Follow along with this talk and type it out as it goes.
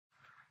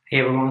Hey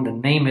everyone, the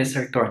name is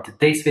Hector and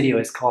today's video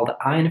is called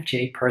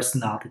INFJ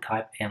Personality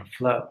Type and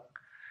Flow.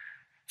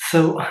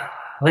 So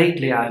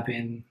lately I've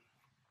been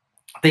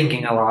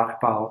thinking a lot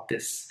about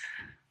this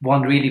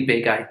one really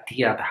big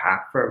idea I've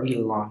had for a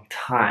really long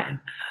time.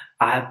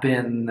 I've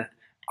been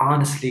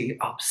honestly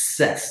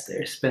obsessed.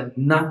 There's been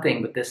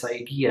nothing but this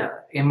idea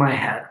in my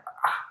head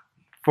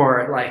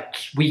for like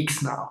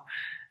weeks now.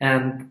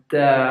 And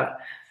this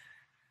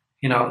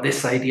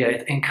idea,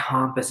 it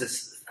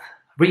encompasses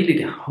really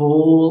the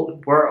whole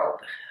world,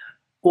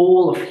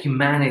 all of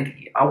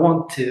humanity. I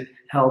want to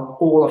help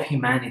all of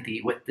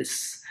humanity with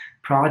this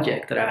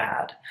project that I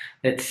had.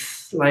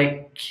 It's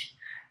like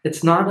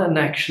it's not an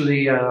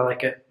actually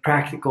like a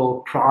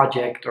practical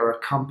project or a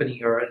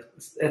company, or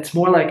it's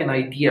more like an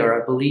idea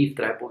or a belief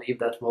that I believe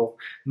that will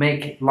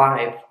make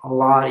life a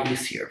lot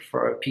easier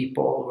for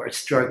people who are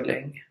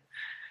struggling.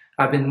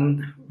 I've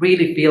been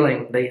really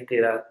feeling lately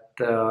that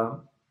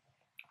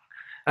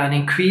an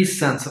increased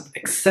sense of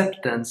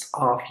acceptance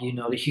of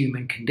the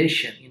human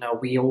condition.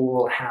 We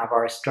all have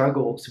our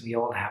struggles, we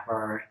all have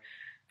our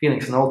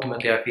feelings, and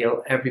ultimately I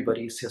feel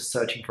everybody is just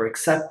searching for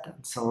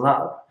acceptance and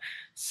love.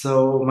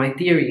 So my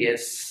theory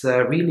is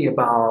really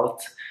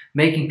about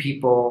making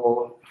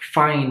people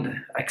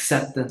find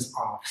acceptance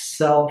of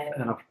self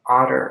and of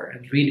other,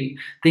 and really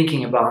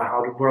thinking about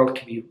how the world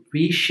can be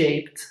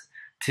reshaped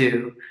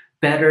to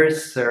better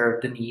serve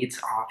the needs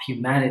of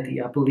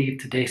humanity. I believe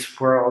today's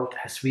world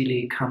has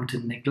really come to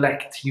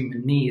neglect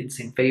human needs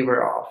in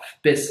favor of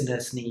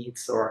business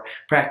needs or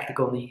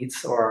practical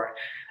needs, or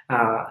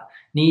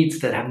needs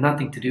that have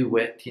nothing to do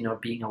with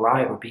being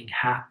alive or being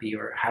happy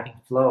or having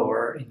flow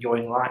or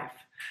enjoying life.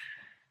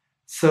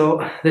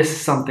 So this is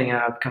something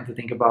I've come to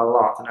think about a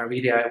lot, and I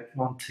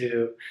want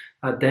to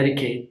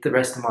dedicate the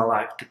rest of my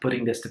life to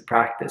putting this to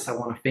practice. I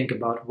want to think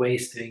about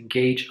ways to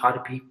engage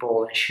other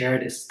people and share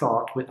this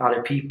thought with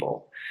other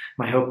people.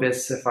 My hope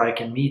is if I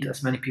can meet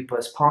as many people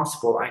as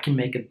possible, I can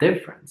make a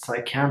difference.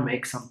 I can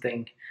make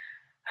something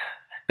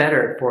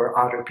better for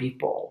other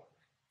people.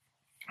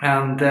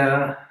 And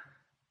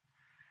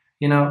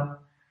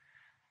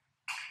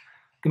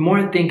the more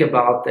I think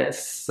about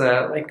this,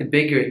 like the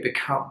bigger it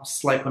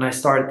becomes. Like when I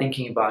started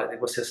thinking about it,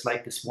 it was just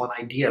like this one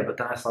idea, but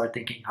then I started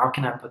thinking, how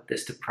can I put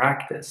this to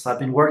practice? I've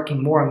been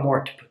working more and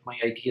more to put my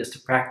ideas to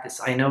practice.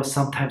 I know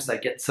sometimes I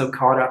get so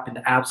caught up in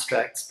the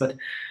abstracts, but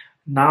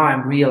now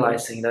I'm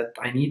realizing that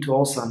I need to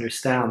also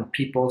understand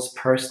people's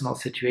personal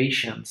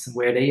situations and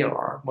where they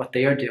are, what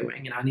they are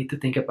doing. And I need to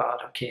think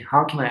about, okay,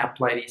 how can I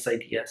apply these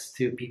ideas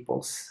to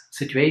people's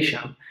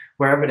situation,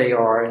 wherever they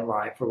are in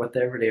life or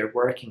whatever they are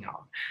working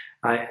on.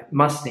 I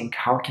must think,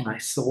 how can I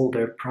solve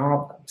their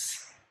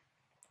problems?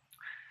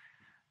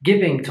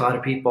 Giving to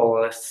other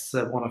people is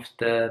one of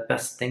the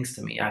best things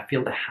to me. I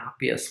feel the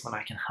happiest when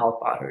I can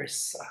help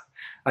others.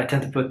 I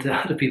tend to put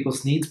other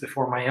people's needs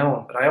before my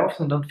own, but I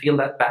often don't feel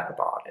that bad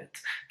about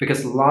it,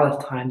 because a lot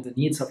of times the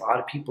needs of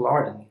other people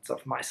are the needs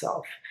of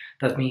myself.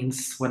 That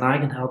means when I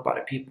can help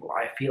other people,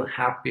 I feel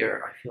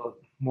happier, I feel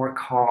more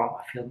calm,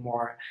 I feel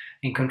more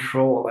in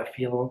control, I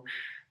feel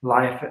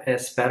life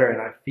is better,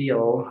 and I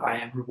feel I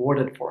am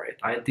rewarded for it.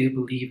 I do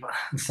believe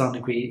in some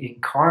degree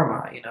in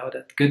karma,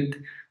 that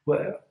good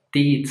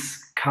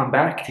deeds come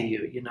back to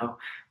you.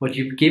 What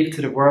you give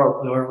to the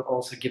world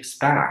also gives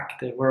back.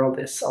 The world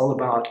is all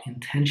about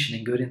intention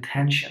and good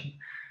intention.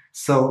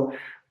 So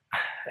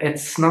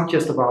it's not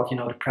just about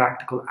the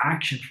practical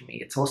action for me.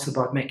 It's also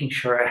about making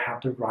sure I have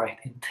the right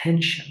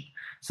intention.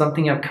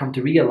 Something I've come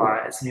to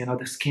realize, and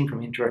this came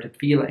from introverted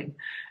feeling,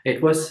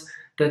 it was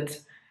that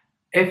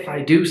if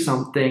I do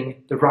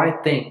something, the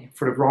right thing,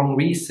 for the wrong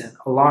reason,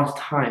 a lot of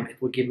time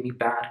it will give me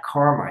bad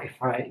karma. If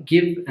I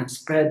give and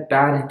spread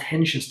bad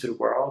intentions to the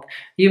world,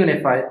 even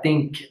if I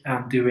think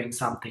I'm doing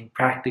something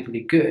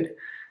practically good,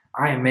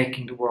 I am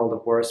making the world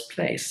a worse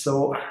place.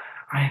 So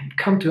I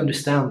come to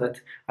understand that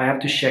I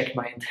have to check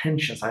my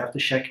intentions, I have to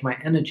check my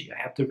energy,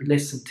 I have to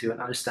listen to and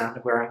understand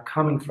where I'm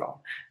coming from,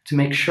 to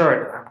make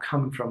sure that I'm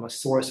coming from a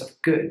source of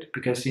good.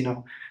 Because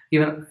even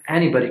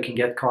anybody can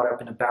get caught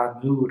up in a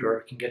bad mood,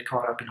 or can get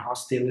caught up in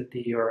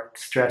hostility or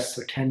stress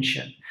or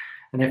tension.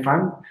 And if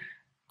I'm,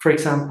 for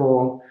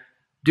example,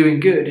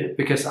 doing good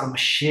because I'm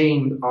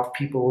ashamed of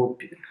people,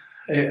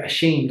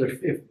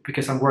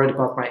 because I'm worried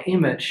about my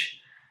image,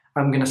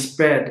 I'm going to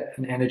spread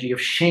an energy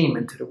of shame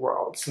into the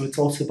world. So it's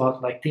also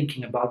about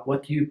thinking about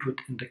what you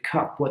put in the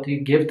cup, what do you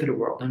give to the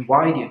world, and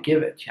why do you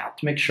give it. You have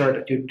to make sure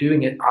that you're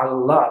doing it out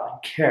of love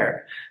and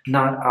care,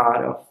 not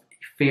out of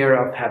fear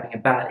of having a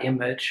bad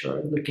image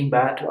or looking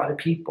bad to other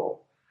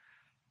people.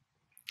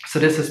 So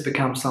this has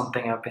become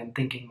something I've been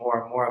thinking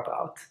more and more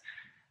about.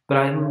 But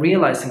I'm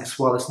realizing as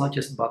well, it's not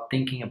just about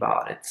thinking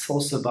about it, it's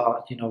also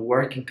about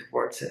working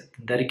towards it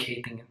and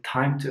dedicating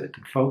time to it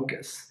and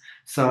focus.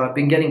 So I've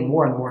been getting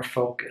more and more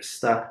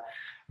focused.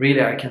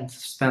 really I can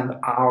spend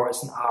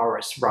hours and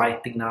hours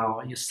writing now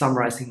and just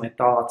summarizing my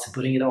thoughts and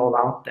putting it all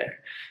out there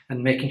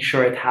and making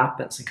sure it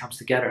happens and comes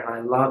together. And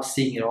I love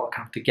seeing it all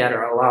come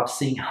together. I love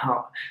seeing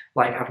how,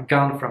 like, I've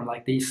gone from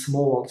like these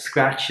small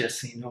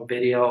scratches, you know,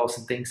 videos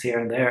and things here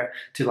and there,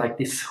 to like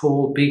this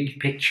whole big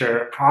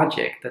picture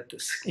project that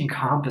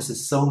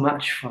encompasses so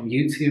much, from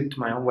YouTube to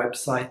my own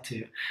website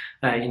to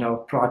you know,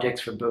 projects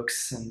for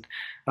books, and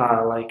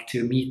like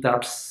to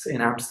meetups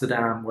in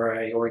Amsterdam where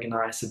I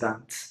organize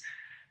events.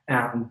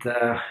 And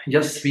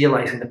just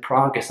realizing the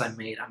progress I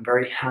made, I'm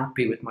very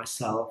happy with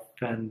myself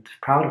and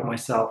proud of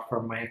myself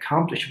for my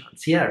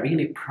accomplishments. Yeah,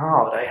 really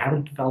proud. I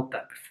haven't felt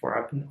that before.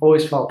 I've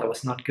always felt I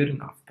was not good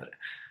enough, but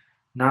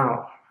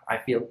now I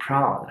feel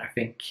proud. And I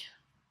think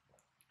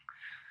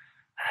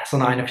as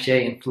an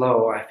INFJ in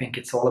flow, I think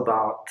it's all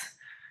about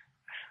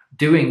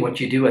doing what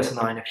you do as an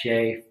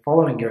INFJ,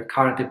 following your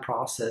cognitive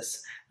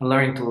process and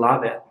learning to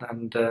love it,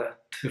 and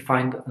to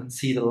find and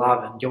see the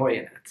love and joy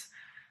in it.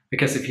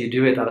 Because if you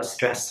do it out of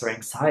stress or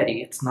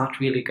anxiety, it's not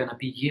really going to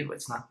be you.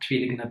 It's not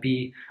really going to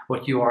be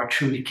what you are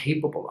truly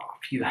capable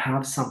of. You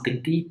have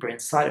something deeper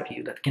inside of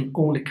you that can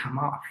only come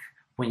off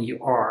when you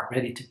are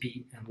ready to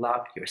be and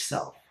love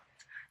yourself.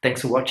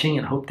 Thanks for watching,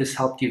 and hope this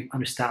helped you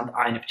understand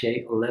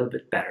INFJ a little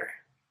bit better.